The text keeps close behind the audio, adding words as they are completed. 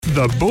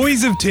The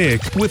Boys of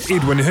Tech with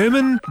Edwin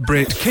Herman,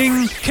 Brett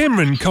King,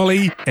 Cameron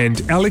Colley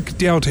and Alec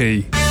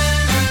Doughty.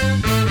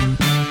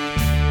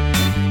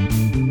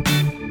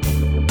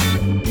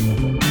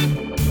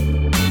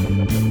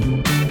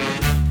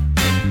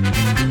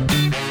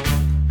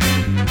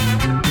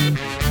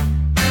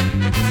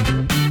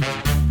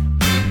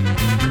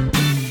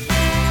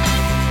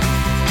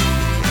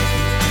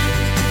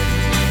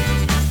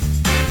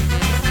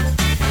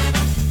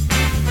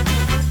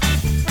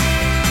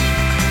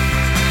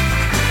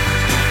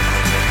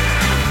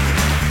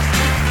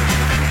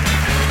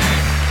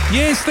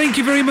 Yes, thank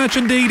you very much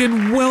indeed,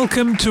 and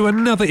welcome to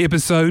another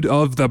episode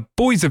of The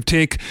Boys of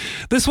Tech.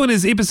 This one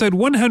is episode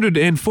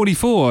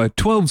 144,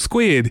 12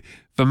 squared,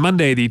 for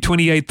Monday the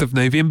 28th of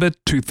November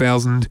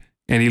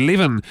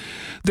 2011.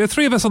 There are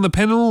three of us on the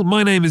panel.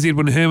 My name is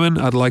Edwin Herman.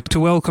 I'd like to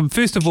welcome,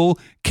 first of all,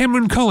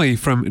 Cameron Colley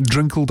from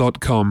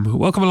drinkle.com.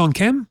 Welcome along,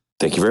 Cam.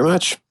 Thank you very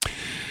much.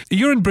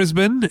 You're in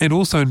Brisbane, and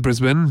also in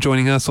Brisbane,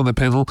 joining us on the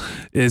panel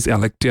is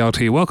Alec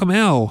Doughty. Welcome,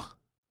 Al.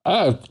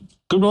 Oh,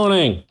 good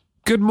morning.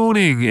 Good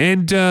morning.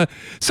 And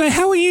so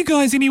how are you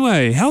guys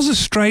anyway? How's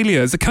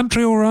Australia? Is the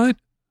country all right?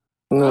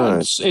 No,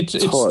 It's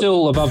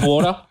still above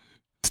water.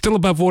 Still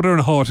above water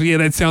and hot. Yeah,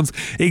 that sounds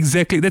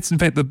exactly... That's, in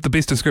fact, the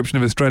best description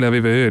of Australia I've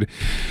ever heard.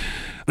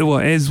 Well,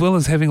 as well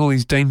as having all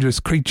these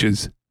dangerous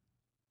creatures.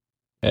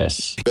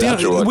 Yes. but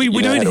after all, we you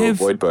know don't how to have...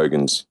 avoid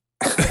bogans.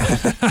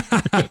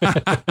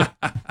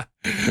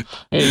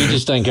 Yeah, you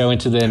just don't go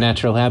into their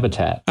natural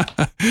habitat.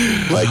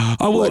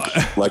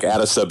 like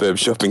outer suburb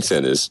shopping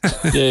centres.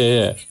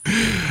 Yeah.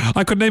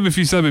 I could name a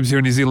few suburbs here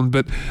in New Zealand,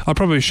 but I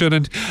probably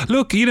shouldn't.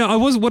 Look,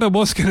 what I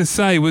was going to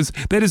say was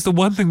that is the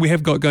one thing we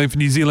have got going for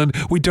New Zealand.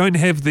 We don't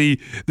have the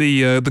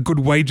good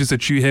wages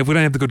that you have. We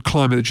don't have the good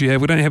climate that you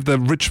have. We don't have the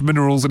rich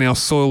minerals in our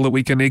soil that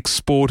we can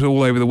export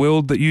all over the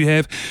world that you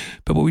have.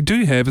 But what we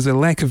do have is a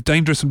lack of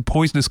dangerous and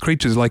poisonous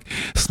creatures like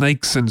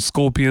snakes and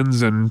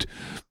scorpions and...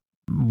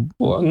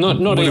 Well, not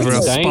even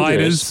dangerous,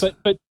 spiders,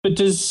 but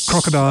does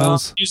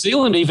crocodiles. New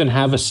Zealand even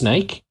have a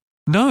snake?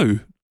 No.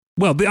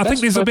 Well, I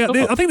think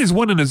there's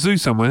one in a zoo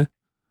somewhere.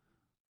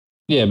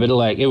 Yeah, but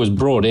it was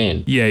brought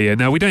in. Yeah.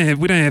 No, we don't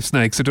have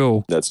snakes at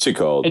all. That's too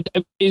cold.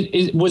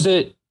 Was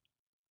it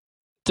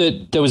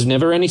that there was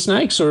never any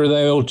snakes, or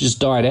they all just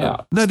died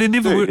out? No, there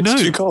never were. No,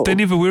 too cold. There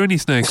never were any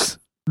snakes.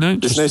 No,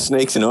 There's no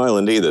snakes in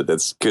Ireland either.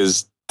 That's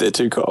because they're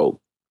too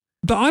cold.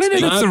 But I don't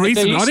know that's the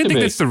reason. I don't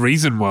think that's the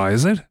reason why,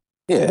 is it?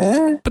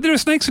 Yeah. But there are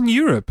snakes in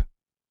Europe.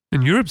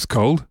 And Europe's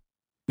cold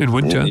in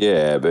winter.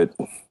 Yeah, but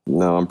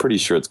no, I'm pretty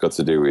sure it's got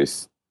to do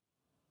with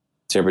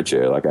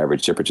temperature, like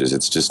average temperatures.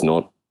 It's just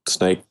not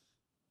snake.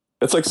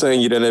 It's like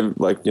saying you don't have,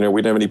 we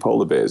don't have any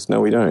polar bears.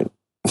 No, we don't.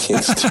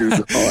 It's too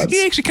hot.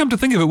 You actually come to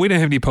think of it, we don't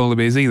have any polar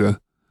bears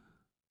either.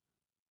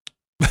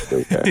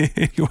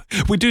 Okay.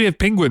 We do have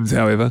penguins,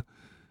 however.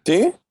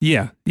 Do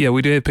you? Yeah,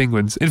 we do have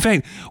penguins. In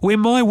fact, where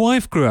my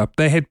wife grew up,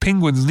 they had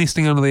penguins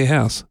nesting under their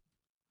house.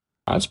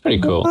 That's pretty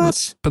cool.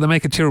 What? But they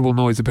make a terrible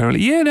noise,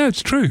 apparently. Yeah, no,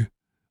 it's true.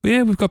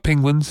 Yeah, we've got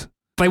penguins.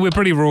 They were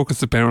pretty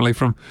raucous, apparently,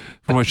 from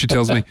what she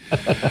tells me.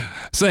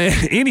 So,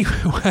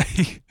 anyway.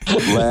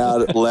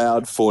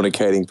 Loud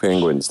fornicating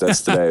penguins.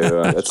 That's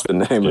that's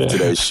the name of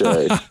today's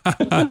show.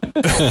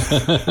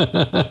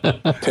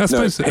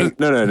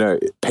 No.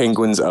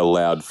 Penguins are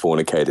loud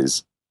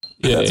fornicators.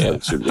 Yeah. What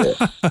it should be.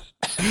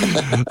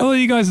 Oh,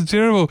 you guys are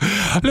terrible.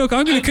 Look,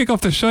 I'm going to kick off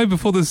the show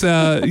before this,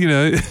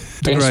 degrades.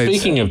 And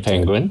speaking of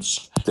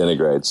penguins.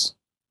 Denigrates.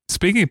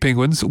 Speaking of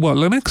penguins, what,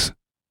 Linux?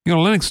 You got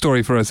a Linux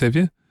story for us, have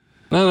you?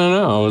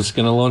 No. I was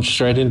going to launch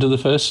straight into the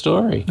first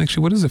story.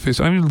 Actually, what is the first?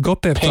 I haven't even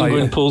got that far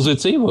Penguin yet. pulls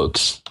its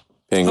ebooks.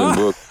 Penguin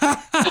book.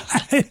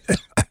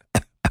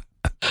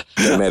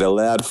 They made a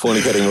loud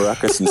fornicating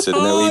ruckus and said,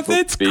 no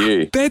ebook for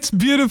you. That's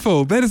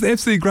beautiful. That is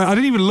absolutely great. I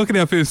didn't even look at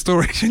our first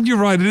story. You're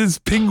right, it is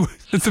penguin.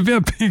 It's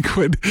about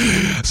Penguin.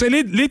 So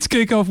let's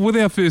kick off with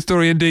our first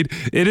story indeed.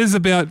 It is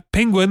about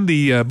Penguin,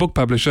 the book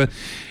publisher,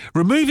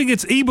 removing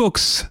its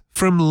ebooks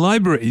from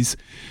libraries.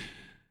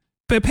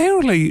 But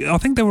apparently, I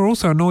think they were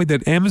also annoyed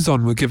that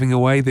Amazon were giving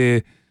away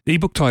their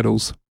ebook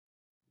titles.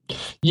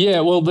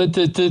 Yeah, well,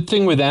 the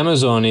thing with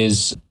Amazon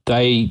is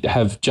they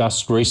have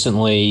just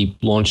recently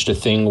launched a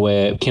thing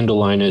where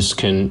Kindle owners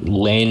can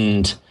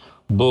lend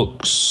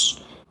books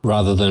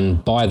rather than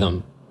buy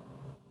them.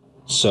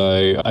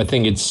 So I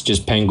think it's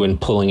just Penguin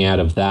pulling out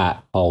of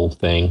that whole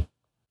thing.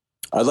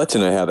 I'd like to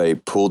know how they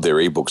pulled their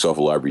ebooks off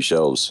library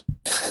shelves.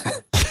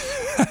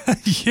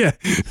 Yeah.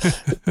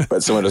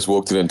 But someone just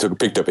walked in and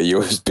picked up a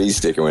USB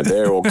stick and went,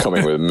 they're all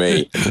coming with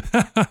me.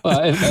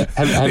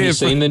 Have you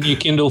seen the new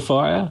Kindle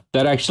Fire?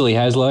 That actually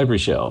has library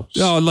shelves.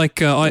 Oh, like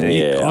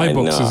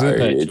iBooks, is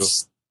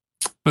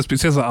it? It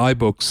says like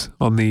iBooks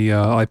on the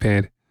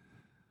iPad.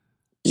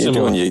 You're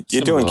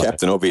doing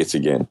Captain Obvious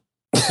again.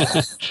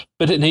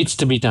 But it needs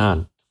to be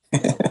done.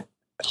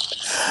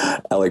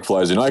 Alec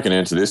flies in, I can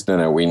answer this.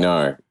 No, we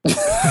know.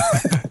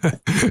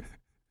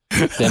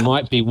 There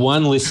might be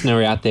one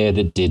listener out there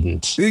that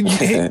didn't.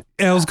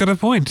 Al's got a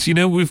point.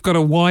 We've got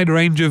a wide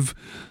range of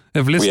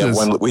of listeners.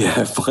 We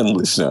have one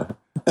listener.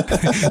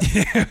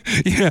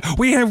 yeah,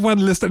 we have one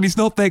listener, and he's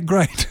not that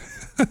great.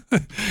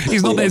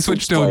 He's not that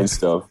switched on.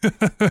 Stuff.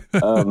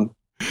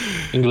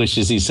 English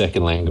is his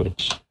second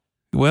language.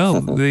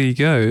 Well, there you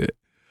go.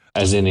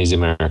 As in, he's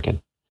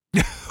American.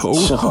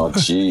 Oh,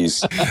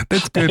 jeez.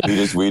 That's good.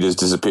 We just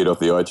disappeared off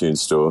the iTunes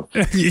store.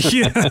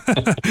 Yeah.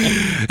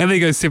 And there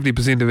goes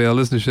 70% of our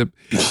listenership.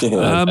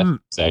 Yeah.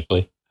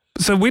 Exactly.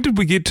 So where did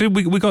we get to?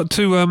 We got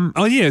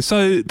to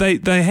so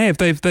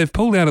they've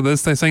pulled out of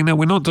this. They're saying no,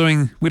 we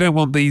don't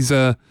want these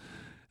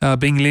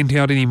being lent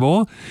out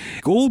anymore,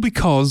 all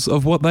because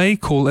of what they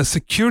call a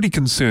security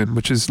concern,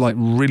 which is like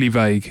really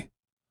vague.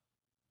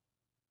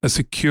 A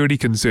security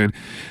concern.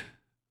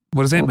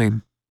 What does that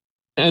mean?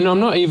 And I'm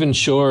not even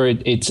sure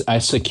it's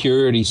a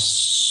security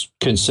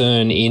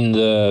concern in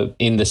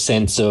the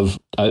sense of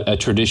a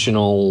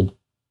traditional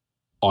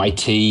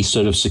IT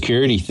sort of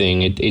security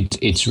thing.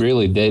 It's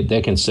really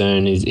their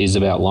concern is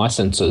about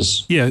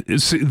licenses. Yeah,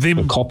 it's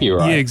them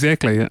copyright. Yeah,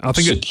 exactly. I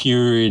think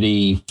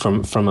security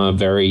from a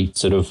very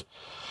sort of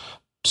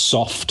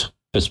soft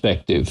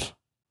perspective.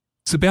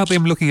 It's about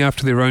them looking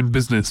after their own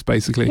business,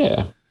 basically.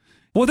 Yeah.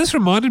 Well, this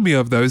reminded me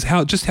of those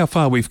how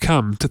far we've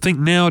come to think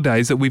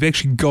nowadays that we've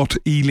actually got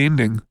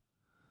e-lending.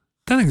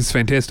 I think it's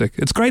fantastic.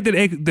 It's great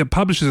that the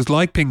publishers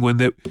like Penguin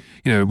that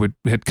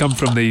had come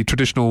from the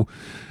traditional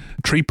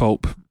tree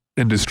pulp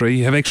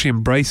industry have actually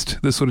embraced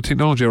this sort of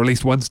technology, or at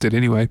least once did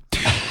anyway.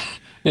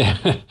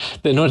 Yeah,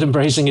 they're not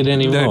embracing it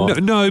anymore.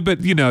 No,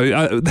 but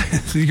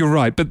you're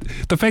right. But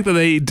the fact that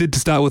they did to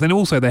start with, and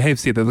also they have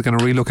said that they're going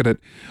to relook at it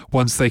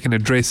once they can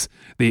address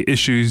their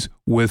issues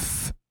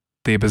with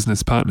their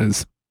business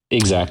partners.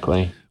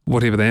 Exactly.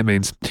 Whatever that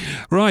means.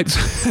 Right.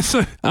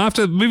 So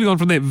after moving on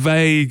from that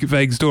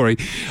vague story,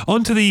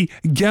 onto the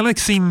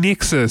Galaxy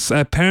Nexus.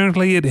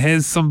 Apparently it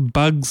has some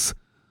bugs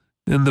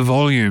in the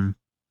volume.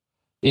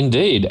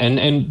 Indeed.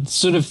 And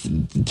sort of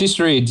this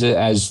reads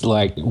as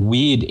like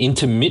weird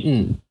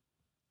intermittent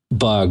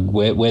bug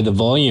where the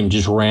volume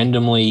just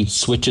randomly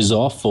switches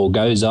off or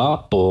goes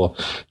up or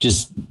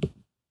just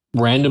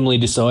randomly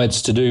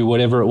decides to do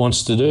whatever it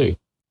wants to do.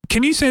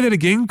 Can you say that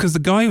again? Because the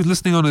guy who's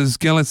listening on his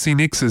Galaxy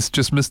Nexus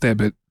just missed that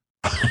bit.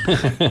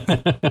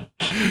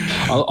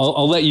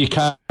 I'll let you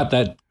cut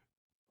that,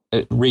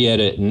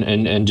 re-edit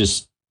and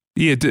just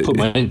put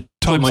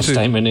my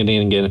statement in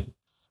again.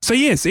 So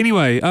yes,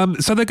 anyway,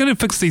 so they're going to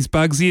fix these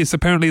bugs. Yes,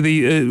 apparently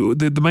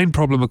the main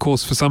problem, of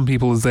course, for some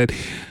people is that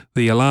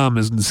the alarm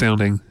isn't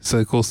sounding. So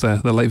of course they're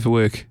late for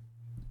work.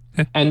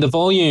 Yeah. And the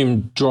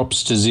volume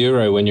drops to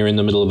 0 when you're in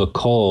the middle of a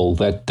call.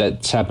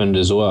 That's happened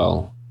as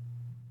well.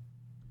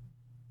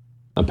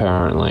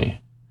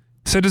 Apparently.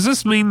 So does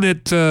this mean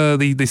that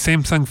the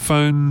Samsung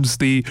phones,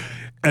 the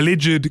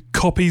alleged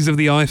copies of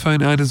the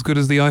iPhone, aren't as good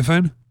as the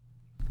iPhone?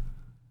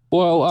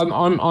 Well,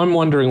 I'm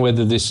wondering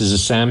whether this is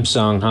a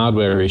Samsung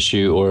hardware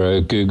issue or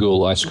a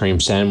Google ice cream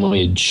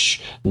sandwich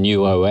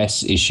new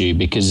OS issue,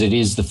 because it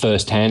is the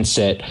first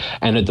handset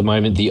and at the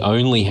moment the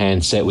only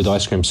handset with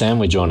ice cream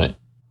sandwich on it.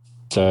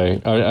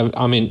 So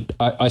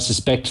I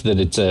suspect that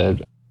it's a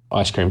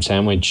ice cream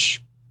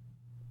sandwich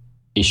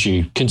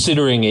issue,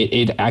 considering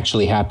it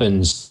actually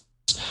happens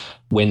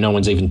when no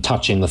one's even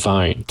touching the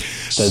phone.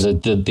 So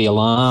the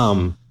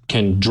alarm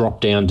can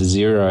drop down to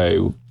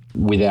 0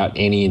 without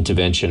any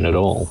intervention at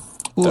all.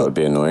 Well, that would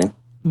be annoying.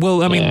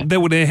 Well, I mean, that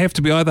would have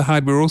to be either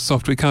hardware or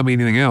software. It can't be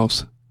anything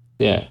else.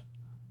 Yeah.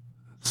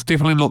 It's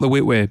definitely not the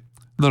wetware.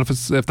 Not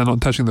if they're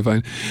not touching the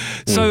phone.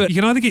 So you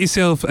can either get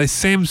yourself a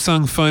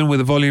Samsung phone where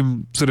the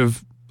volume sort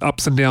of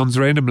ups and downs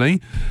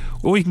randomly,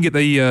 or you can get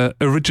the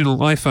original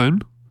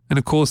iPhone and,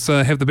 of course,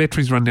 have the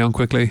batteries run down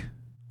quickly.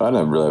 I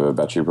don't really have a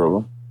battery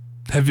problem.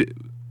 Have you?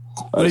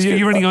 Are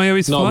you running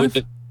iOS 5?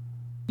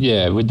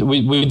 With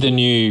the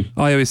new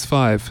iOS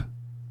 5.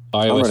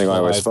 I'm running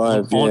iOS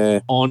 5,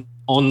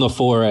 on the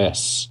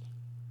 4S.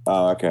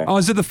 Oh, okay. Oh,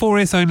 is it the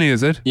 4S only,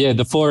 is it? Yeah,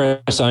 the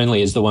 4S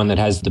only is the one that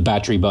has the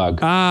battery bug.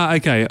 Ah,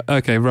 okay,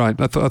 right.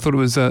 I thought it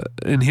was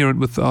inherent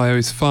with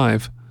iOS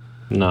 5.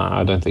 No,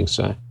 I don't think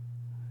so.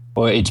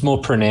 Well, it's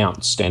more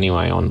pronounced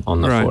anyway on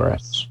the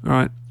 4S.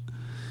 Right.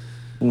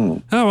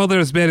 Oh, well, they're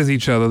as bad as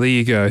each other. There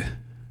you go.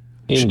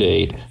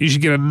 Indeed. You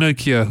should get a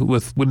Nokia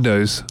with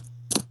Windows.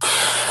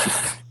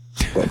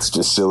 That's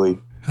just silly.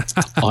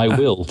 I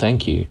will,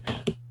 thank you.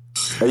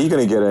 Are you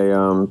going to get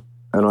an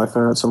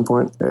iPhone at some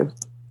point, Ed?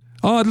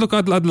 Oh, look,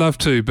 I'd love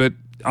to, but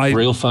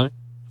real phone?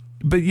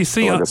 But you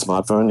see... Like a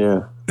smartphone,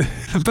 yeah.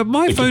 But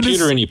my phone is...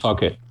 computer in your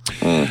pocket.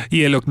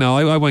 Yeah, look, no,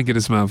 I won't get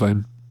a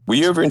smartphone. Were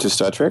you ever into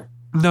Star Trek?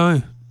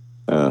 No.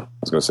 I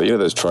was going to say,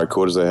 those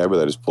tricorders they had where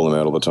they just pull them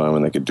out all the time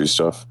when they could do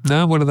stuff?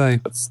 No, what are they?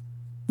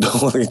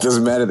 It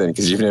doesn't matter then,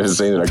 because you've never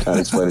seen it. I can't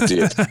explain it to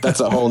you. That's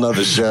a whole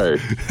nother show.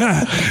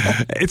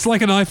 It's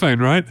like an iPhone,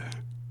 right?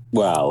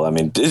 Well, I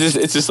mean,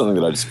 it's just something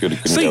that I just couldn't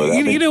go without.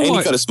 You know any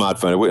what? kind of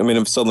smartphone. I mean,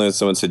 if suddenly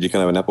someone said you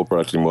can't have an Apple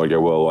product anymore, I go,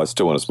 well, I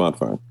still want a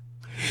smartphone.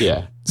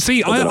 Yeah.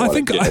 See, I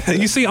think,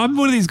 you see, I'm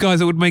one of these guys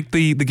that would make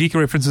the geeky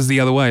references the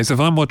other way. So if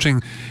I'm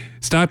watching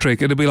Star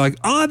Trek, it'll be like,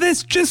 oh,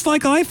 that's just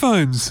like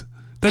iPhones.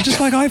 They're just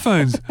like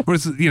iPhones.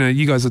 Whereas,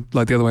 you guys are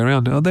like the other way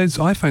around. Oh, those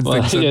iPhone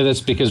things. Yeah,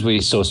 that's because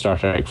we saw Star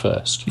Trek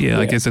first. Yeah,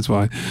 I guess that's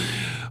why.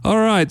 All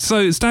right,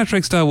 so Star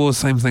Trek, Star Wars,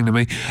 same thing to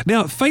me.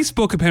 Now,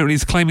 Facebook apparently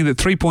is claiming that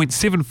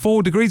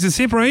 3.74 degrees of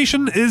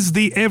separation is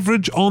the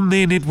average on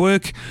their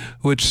network,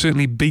 which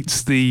certainly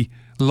beats the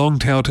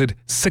long-touted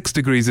 6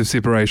 degrees of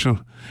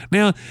separation.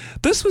 Now,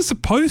 this was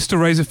supposed to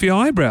raise a few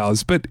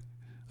eyebrows, but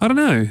I don't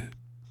know.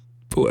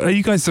 Are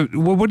you guys?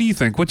 What do you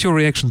think? What's your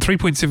reaction?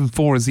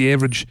 3.74 is the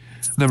average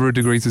number of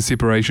degrees of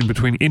separation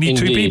between any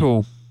two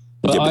people.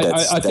 But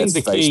but I think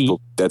the key...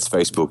 That's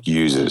Facebook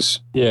users.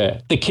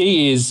 Yeah. The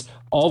key is,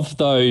 of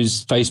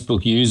those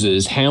Facebook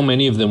users, how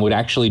many of them would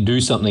actually do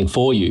something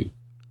for you?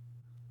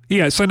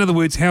 Yeah, so in other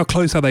words, how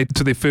close are they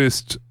to their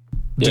first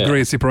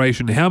degree of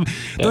separation?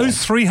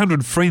 Those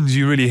 300 friends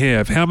you really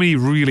have, how many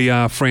really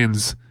are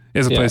friends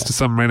as opposed to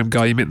some random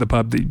guy you met in the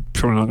pub that you're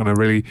probably not going to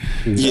really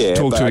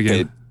talk to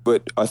again?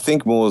 But I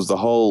think more as the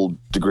whole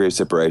degree of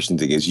separation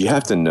thing is you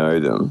have to know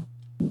them.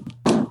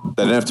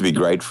 They don't have to be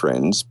great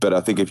friends, but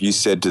I think if you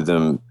said to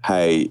them,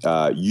 hey,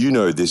 you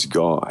know this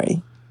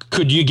guy.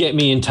 Could you get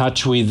me in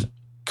touch with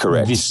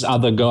this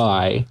other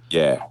guy?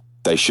 Yeah,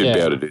 they should be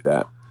able to do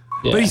that.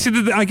 Yeah. But you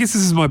see, I guess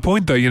this is my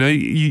point, though. You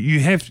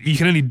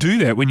can only do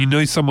that when you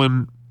know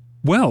someone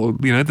well.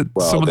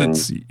 Someone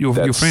that's your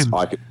friend.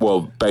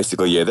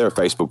 Basically, there are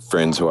Facebook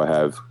friends who I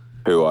have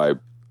who I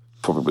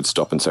probably would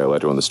stop and say hello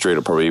to on the street,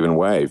 or probably even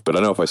wave. But I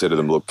know if I said to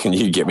them, "Look, can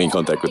you get me in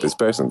contact with this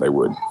person?" they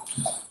would.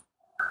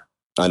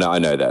 I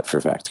know that for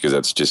a fact because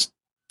that's just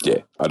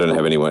I don't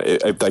have anyone.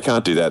 If they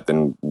can't do that,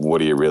 then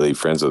what are you really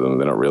friends with them?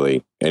 They're not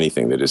really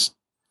anything. They're just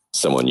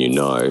someone you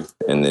know,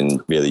 and then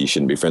really you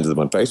shouldn't be friends with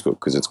them on Facebook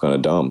because it's kind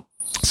of dumb.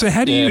 So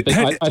how do you?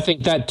 I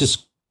think that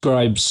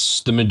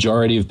describes the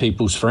majority of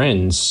people's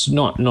friends,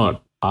 not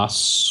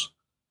us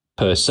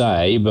per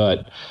se,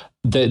 but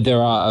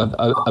there are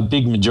a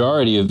big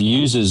majority of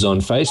users on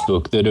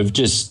Facebook that have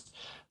just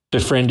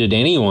befriended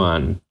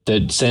anyone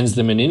that sends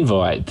them an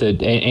invite.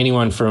 That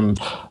anyone from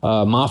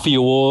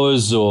Mafia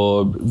Wars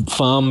or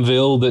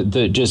Farmville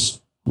that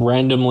just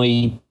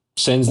randomly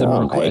sends them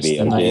a request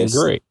and they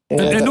agree.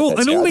 Yeah, and all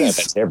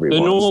these the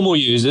normal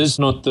users,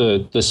 not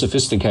the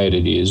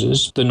sophisticated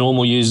users. The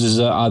normal users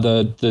are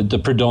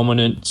the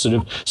predominant sort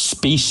of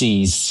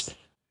species.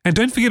 And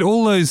don't forget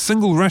all those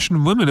single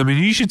Russian women. I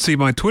mean, you should see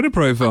my Twitter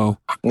profile.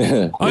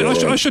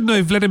 I should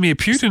know Vladimir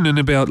Putin in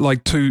about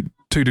like two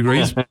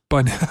degrees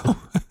by now.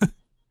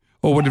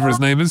 Or whatever his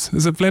name is.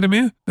 Is it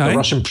Vladimir? The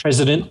Russian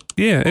president.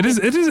 Yeah, it is.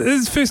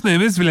 His first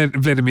name is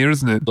Vladimir,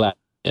 isn't it?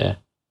 Yeah.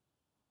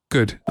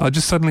 Good. I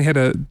just suddenly had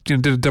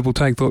did a double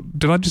take. Thought,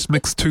 did I just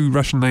mix two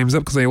Russian names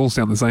up because they all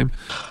sound the same?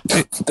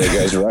 There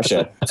goes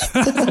Russia.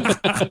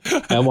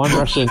 And one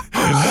Russian.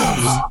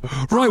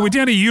 Right, we're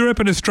down to Europe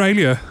and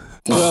Australia.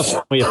 Who else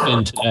can we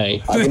offend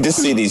today? I can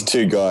just see these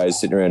two guys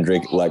sitting around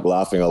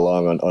laughing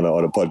along on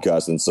a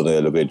podcast, and suddenly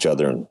they look at each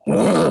other and in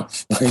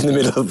the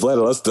middle of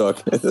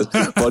Vladivostok,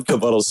 vodka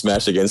bottle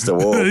smash against a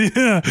wall.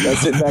 Yeah. They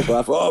sit back,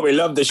 laugh. Oh, we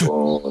love the show.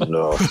 Oh,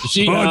 no.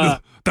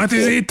 That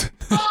is it.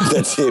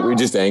 That's it. We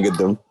just angered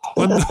them.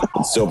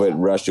 So, but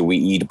Russia, we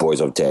eat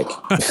boys of tech.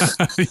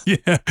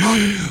 Yeah,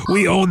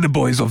 we own the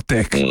boys of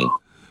tech.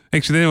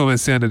 Actually, they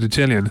almost sounded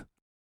Italian.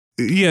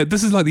 Yeah,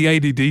 this is like the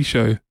ADD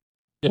show.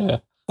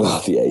 Yeah. Oh,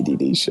 the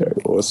ADD show.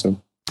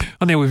 Awesome.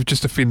 Oh, now we've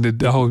just offended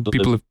the whole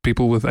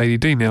people with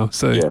ADD now.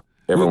 So yeah,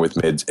 everyone with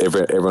meds,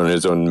 everyone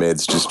who's on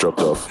meds just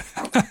dropped off.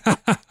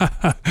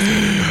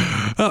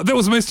 That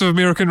was most of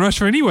American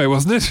Russia anyway,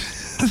 wasn't it?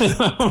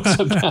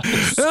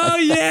 Oh,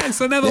 yes,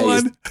 another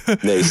one.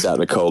 Now you start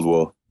the Cold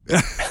War.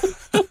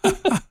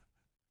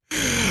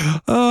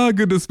 Oh,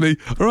 goodness me.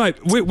 All right.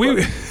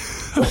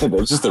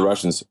 It's just the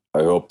Russians. I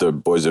hope the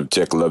boys of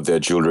tech love their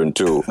children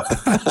too.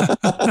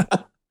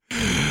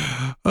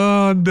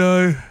 Oh,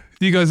 no.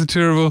 You guys are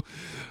terrible.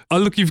 Oh,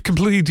 look, you've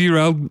completely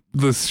derailed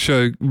this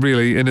show,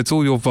 really, and it's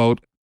all your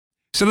fault.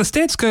 So the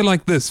stats go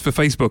like this for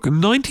Facebook.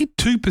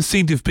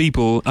 92% of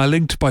people are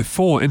linked by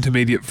 4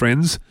 intermediate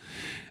friends,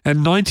 and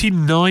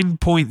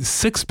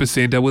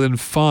 99.6% are within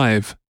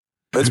 5.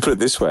 Let's put it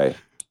this way.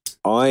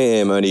 I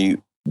am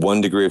only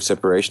 1 degree of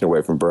separation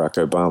away from Barack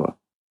Obama.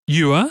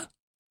 You are?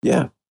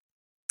 Yeah.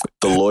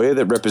 The lawyer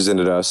that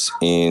represented us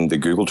in the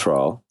Google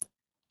trial,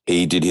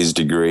 he did his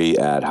degree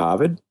at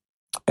Harvard,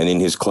 and in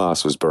his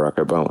class was Barack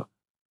Obama.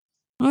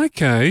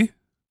 Okay.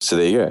 So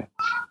there you go.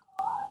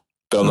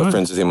 But I'm not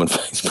friends with him on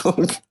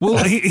Facebook.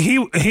 Well,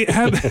 he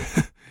had.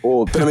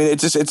 But I mean,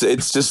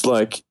 it's just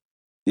like,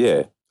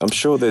 yeah. I'm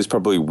sure there's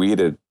probably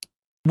weirder.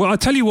 Well, I'll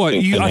tell you what.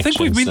 I think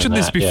we've mentioned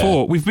this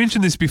before. Yeah. We've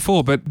mentioned this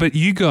before, but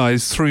you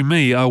guys, through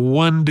me, are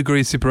 1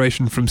 degree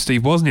separation from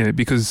Steve Wozniak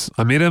because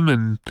I met him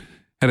and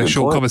had a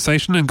short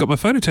conversation and got my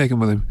photo taken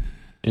with him.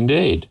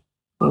 Indeed,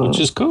 which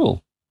is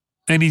cool.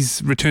 And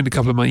he's returned a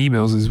couple of my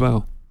emails as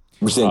well.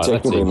 Which then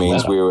technically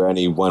means we were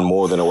only 1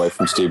 more than away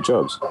from Steve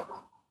Jobs.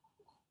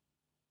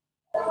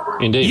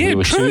 Indeed, yeah, we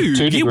were true.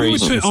 2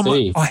 degrees from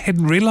Steve. I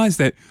hadn't realised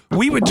that.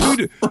 We were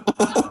 2.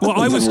 Well,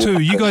 I was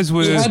 2. You guys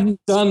were. You hadn't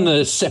done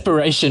the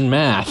separation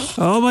math.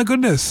 Oh my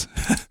goodness!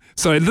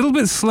 Sorry, a little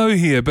bit slow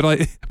here, but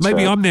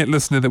maybe Sure. I'm that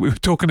listener that we were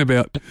talking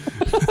about.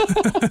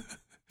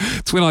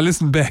 It's when I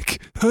listen back.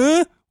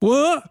 Huh?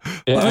 What?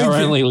 Yeah, our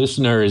only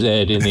listener is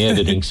Ed in the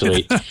editing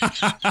suite.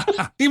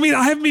 You mean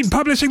I haven't been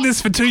publishing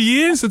this for 2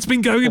 years? It's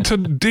been going into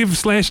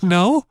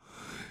div/null?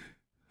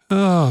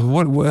 Oh,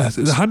 what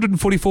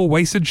 144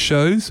 wasted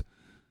shows?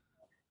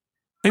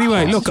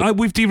 Anyway, look,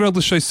 we've derailed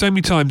the show so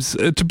many times.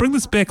 To bring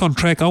this back on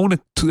track, I want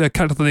to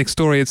cut to the next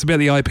story. It's about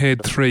the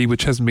iPad 3,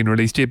 which hasn't been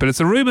released yet, but it's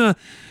a rumour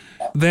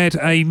that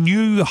a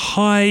new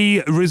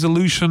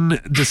high-resolution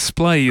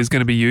display is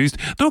going to be used.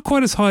 Not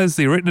quite as high as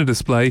the Retina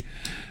display,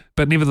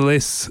 but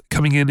nevertheless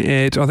coming in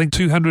at, I think,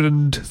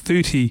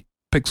 230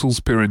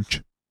 pixels per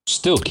inch.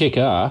 Still kick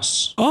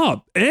ass.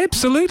 Oh,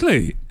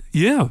 absolutely.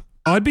 Yeah,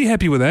 I'd be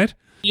happy with that.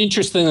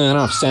 Interestingly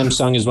enough,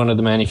 Samsung is one of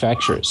the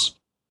manufacturers.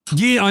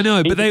 Yeah, I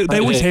know, but they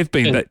always have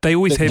been. They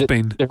always have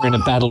been. They're in a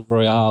battle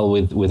royale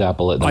with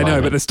Apple at the moment. I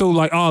know, but they're still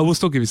like, we'll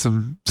still give you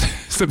some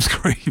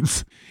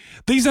screens.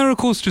 These are, of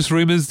course, just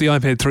rumours. The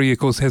iPad 3, of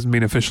course, hasn't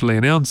been officially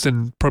announced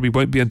and probably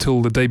won't be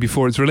until the day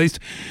before it's released.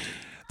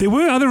 There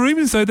were other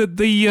rumours, though, that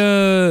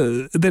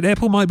that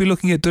Apple might be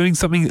looking at doing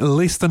something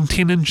less than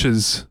 10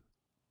 inches.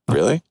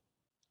 Really?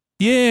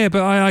 Yeah,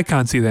 but I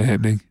can't see that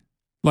happening.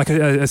 Like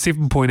a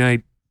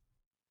 7.8.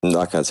 No,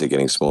 I can't see it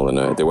getting smaller,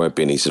 no. There won't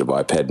be any sort of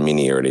iPad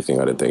mini or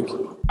anything, I don't think.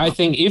 I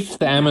think if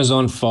the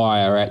Amazon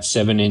Fire at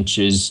 7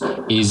 inches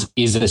is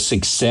a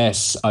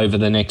success over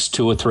the next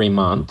 2 or 3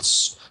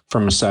 months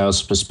from a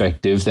sales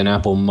perspective, then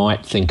Apple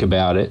might think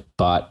about it.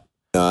 But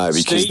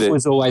because Steve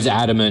was always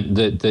adamant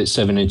that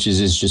 7 inches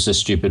is just a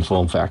stupid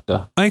form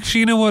factor. Actually,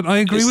 you know what? I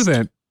agree with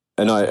that.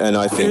 And I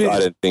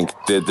don't think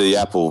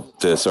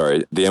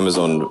the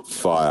Amazon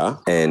Fire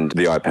and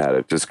the iPad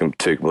are just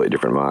two completely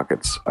different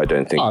markets. I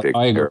don't think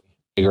I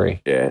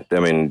agree. Yeah, I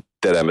mean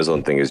that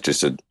Amazon thing is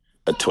just a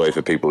toy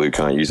for people who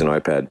can't use an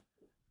iPad,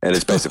 and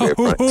it's basically a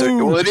front.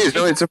 Well, it is.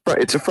 No, it's a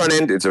front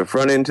end. It's a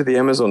front end to the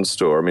Amazon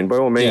store. I mean, by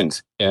all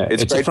means, yeah,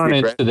 it's a front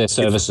end to their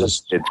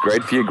services. It's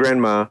great for your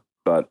grandma,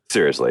 but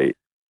seriously,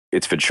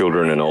 it's for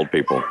children and old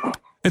people.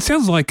 It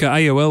sounds like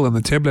AOL in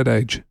the tablet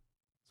age. That's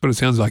what it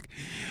sounds like.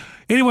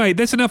 Anyway,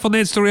 that's enough on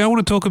that story. I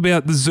want to talk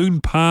about the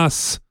Zune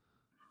Pass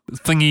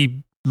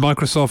thingy,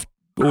 Microsoft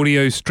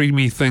audio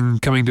streamy thing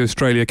coming to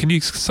Australia. Can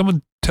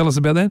someone tell us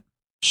about that?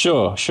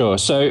 Sure.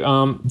 So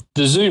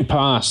the Zune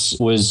Pass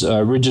was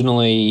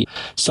originally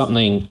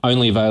something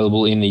only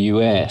available in the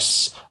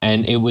US,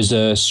 and it was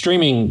a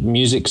streaming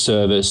music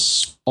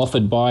service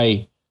offered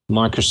by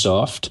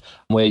Microsoft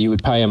where you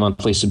would pay a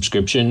monthly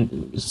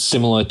subscription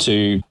similar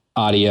to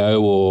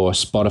RDO or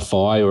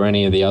Spotify or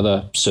any of the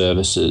other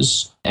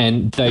services.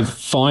 And they've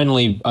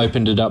finally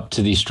opened it up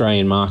to the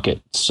Australian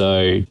market.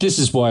 So this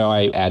is why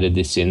I added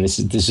this in. This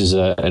is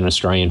an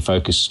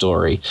Australian-focused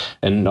story.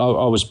 And I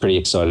was pretty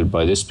excited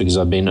by this because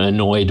I've been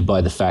annoyed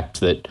by the fact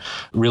that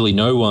really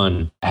no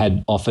one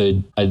had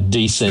offered a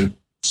decent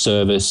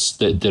service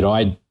that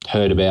I'd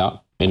heard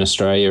about in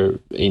Australia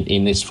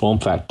in this form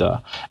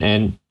factor.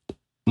 And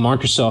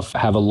Microsoft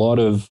have a lot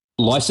of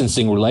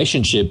licensing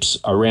relationships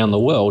around the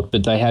world,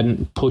 but they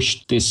hadn't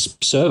pushed this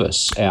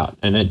service out,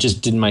 and it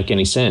just didn't make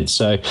any sense.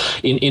 So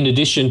in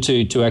addition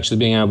to actually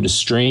being able to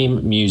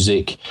stream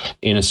music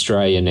in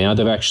Australia now,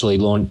 they've actually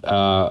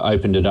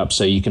opened it up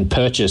so you can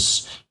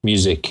purchase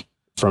music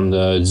from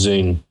the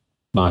Zune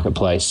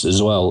marketplace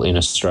as well in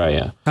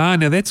Australia.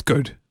 Now that's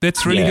good.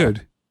 That's really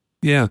good.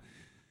 Yeah.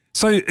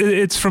 So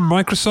it's from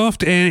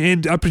Microsoft,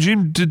 and I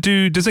presume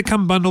does it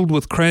come bundled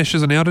with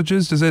crashes and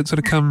outages? Does that sort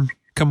of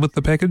come with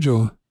the package,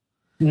 or?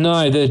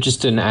 No, they're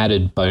just an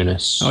added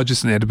bonus. Oh,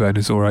 just an added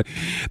bonus. All right.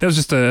 That was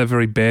just a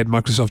very bad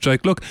Microsoft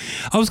joke. Look,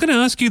 I was going to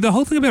ask you, the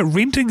whole thing about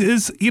renting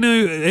is,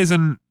 as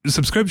in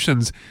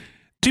subscriptions,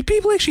 do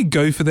people actually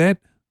go for that?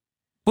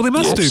 Well, they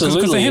must do,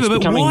 because they have it's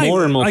becoming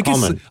more and more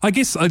common. I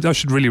guess I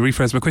should really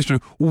rephrase my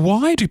question.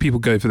 Why do people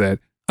go for that?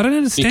 I don't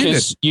understand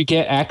because you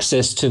get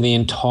access to the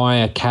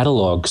entire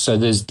catalog. So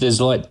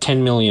there's like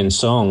 10 million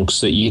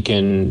songs that you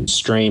can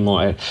stream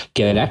or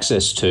get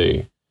access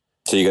to.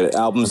 So you got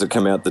albums that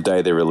come out the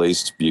day they're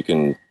released. You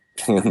can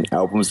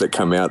albums that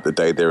come out the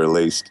day they're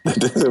released. That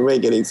doesn't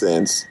make any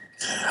sense.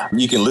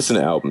 You can listen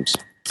to albums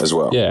as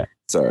well. Yeah.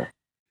 So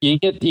you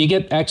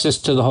get access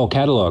to the whole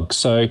catalog.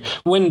 So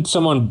when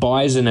someone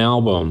buys an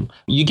album,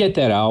 you get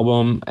that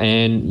album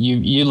and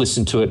you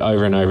listen to it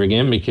over and over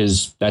again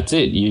because that's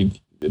it.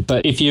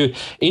 But if you're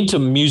into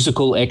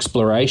musical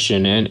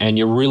exploration and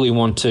you really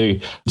want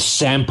to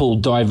sample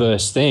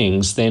diverse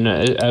things, then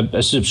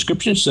a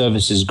subscription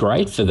service is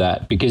great for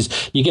that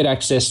because you get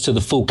access to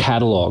the full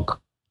catalog.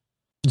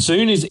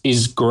 Zune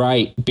is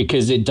great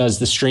because it does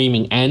the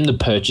streaming and the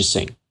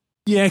purchasing.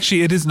 Yeah,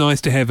 actually, it is nice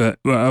to have a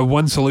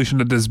one solution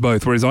that does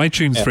both, whereas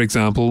iTunes, for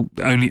example,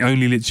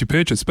 only lets you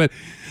purchase. But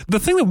the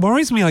thing that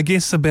worries me, I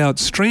guess, about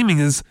streaming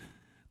is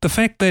the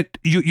fact that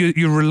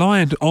you're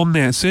reliant on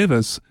that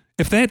service.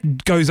 If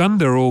that goes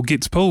under or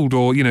gets pulled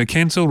or,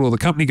 cancelled or the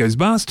company goes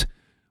bust,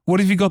 what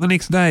have you got the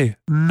next day?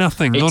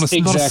 Nothing. Not a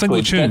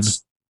single tune.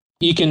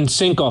 You can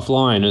sync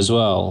offline as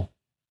well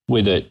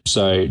with it.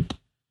 So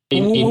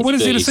What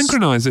is there to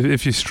synchronize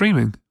if you're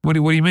streaming? What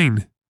do you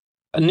mean?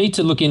 I need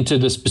to look into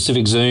the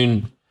specific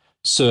Zune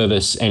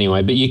service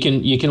anyway, but you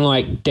can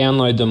like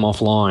download them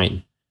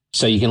offline,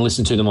 so you can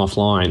listen to them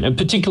offline, and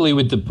particularly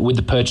with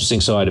the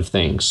purchasing side of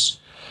things.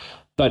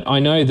 But I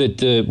know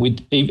that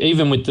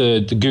even with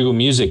the Google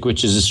Music,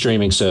 which is a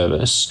streaming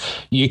service,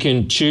 you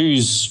can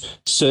choose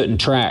certain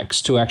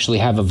tracks to actually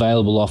have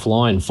available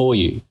offline for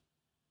you.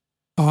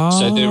 Oh,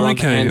 so they're on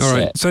okay, handset. all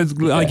right. So it's,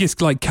 I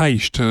guess like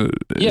cached.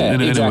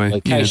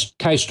 Exactly.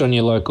 Cached on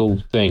your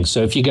local thing.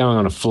 So if you're going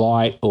on a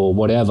flight or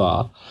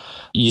whatever,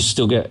 you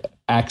still get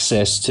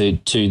access to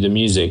the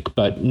music,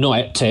 but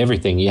not to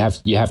everything. You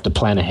have to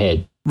plan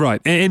ahead.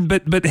 Right.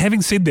 But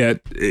having said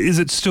that, is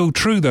it still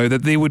true though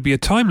that there would be a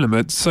time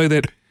limit so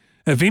that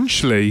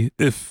eventually,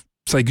 if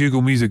say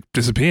Google Music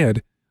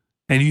disappeared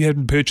and you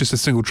hadn't purchased a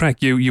single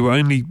track, you were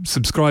only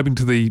subscribing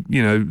to the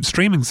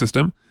streaming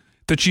system,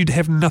 that you'd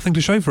have nothing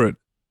to show for it?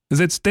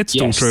 That's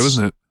still true,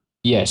 isn't it?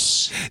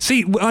 Yes.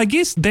 See, I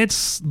guess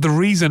that's the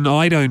reason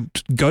I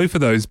don't go for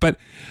those, but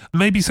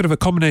maybe sort of a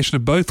combination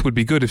of both would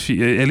be good at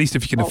least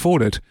if you can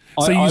afford it.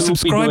 So I will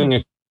be doing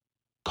a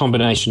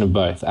combination of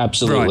both.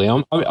 Absolutely.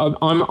 Right.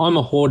 I'm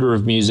a hoarder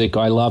of music.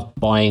 I love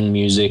buying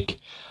music,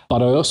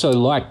 but I also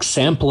like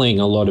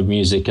sampling a lot of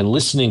music and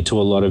listening to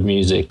a lot of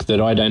music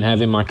that I don't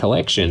have in my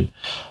collection.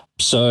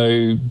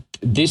 So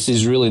this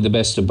is really the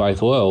best of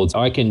both worlds.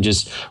 I can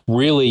just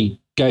really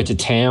go to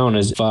town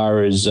as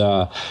far as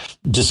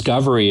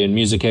discovery and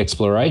music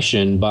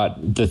exploration, but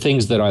the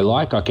things that I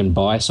like I can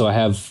buy, so I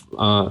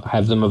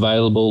have them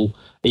available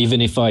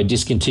even if I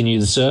discontinue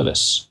the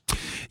service.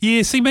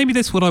 Yeah, see, maybe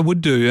that's what I would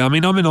do. I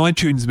mean, I'm an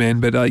iTunes man,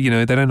 but they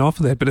don't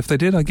offer that. But if they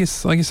did, I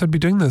guess I'd be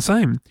doing the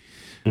same.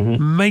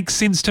 Mm-hmm. Makes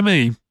sense to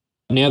me.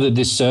 Now that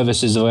this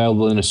service is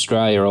available in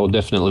Australia, I'll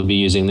definitely be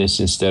using this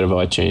instead of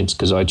iTunes,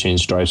 because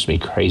iTunes drives me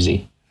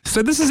crazy.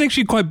 So this is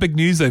actually quite big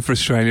news, though, for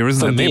Australia,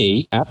 isn't it? For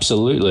me,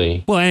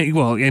 absolutely.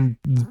 Well, and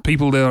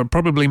people, there are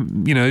probably,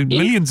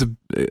 millions of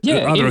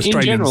other Australians.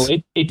 In general,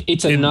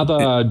 it's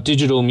another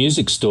digital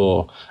music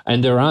store,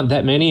 and there aren't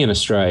that many in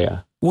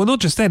Australia. Well, not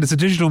just that, it's a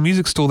digital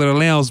music store that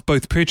allows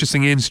both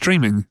purchasing and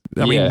streaming.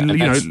 I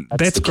mean,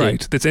 that's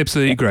great. That's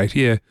absolutely great,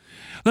 yeah.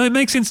 No, it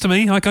makes sense to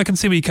me. I can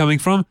see where you're coming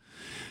from.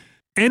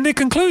 And that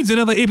concludes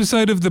another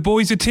episode of The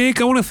Boys at Tech.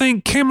 I want to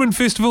thank Cameron,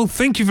 first of all.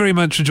 Thank you very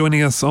much for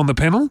joining us on the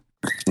panel.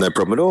 No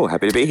problem at all.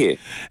 Happy to be here.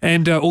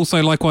 And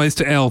also likewise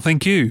to Al.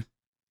 Thank you.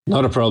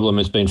 Not a problem.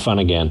 It's been fun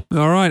again.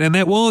 All right. And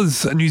that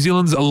was New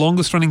Zealand's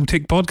longest running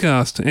tech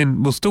podcast,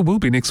 and will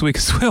be next week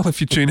as well if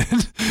you tune in.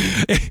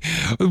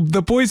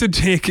 The Boys at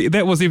Tech.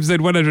 That was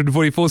episode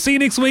 144. See you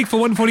next week for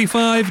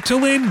 145. Till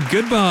then,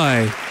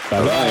 goodbye.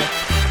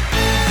 Bye-bye.